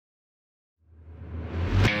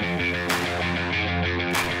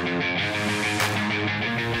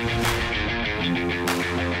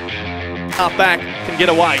half back can get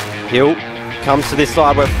away. Hill comes to this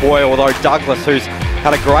side with Boyle, although Douglas, who's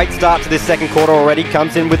had a great start to this second quarter already,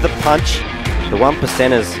 comes in with the punch. The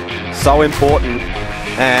 1%ers, so important,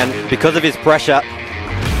 and because of his pressure,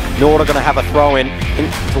 Nord are going to have a throw in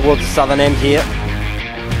towards the southern end here.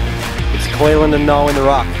 It's Cleland and No in the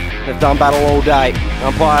ruck. They've done battle all day.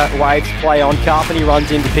 Umpire waves play on. Carpenter runs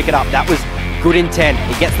in to pick it up. That was good intent.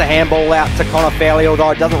 He gets the handball out to Connor Fairley, although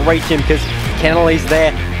it doesn't reach him because Kennelly's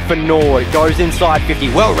there for Nord. It goes inside 50.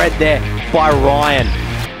 Well read there by Ryan.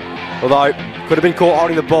 Although, could have been caught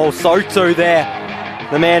holding the ball. So too there,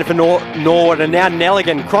 the man for Nord. And now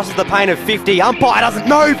Nelligan crosses the paint of 50. Umpire doesn't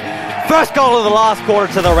move. First goal of the last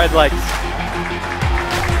quarter to the Redlegs.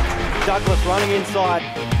 Douglas running inside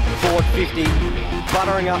toward 50.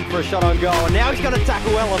 Buttering up for a shot on goal. And now he's going to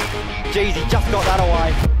tackle Ellum. Jeez, he just got that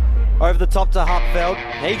away. Over the top to Hupfeld.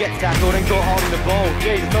 He gets tackled and caught holding the ball.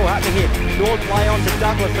 Jeez, it's all happening here. Nord play on to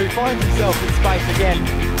Douglas, who finds himself in space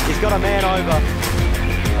again. He's got a man over.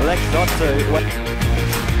 Elects not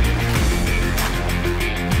to.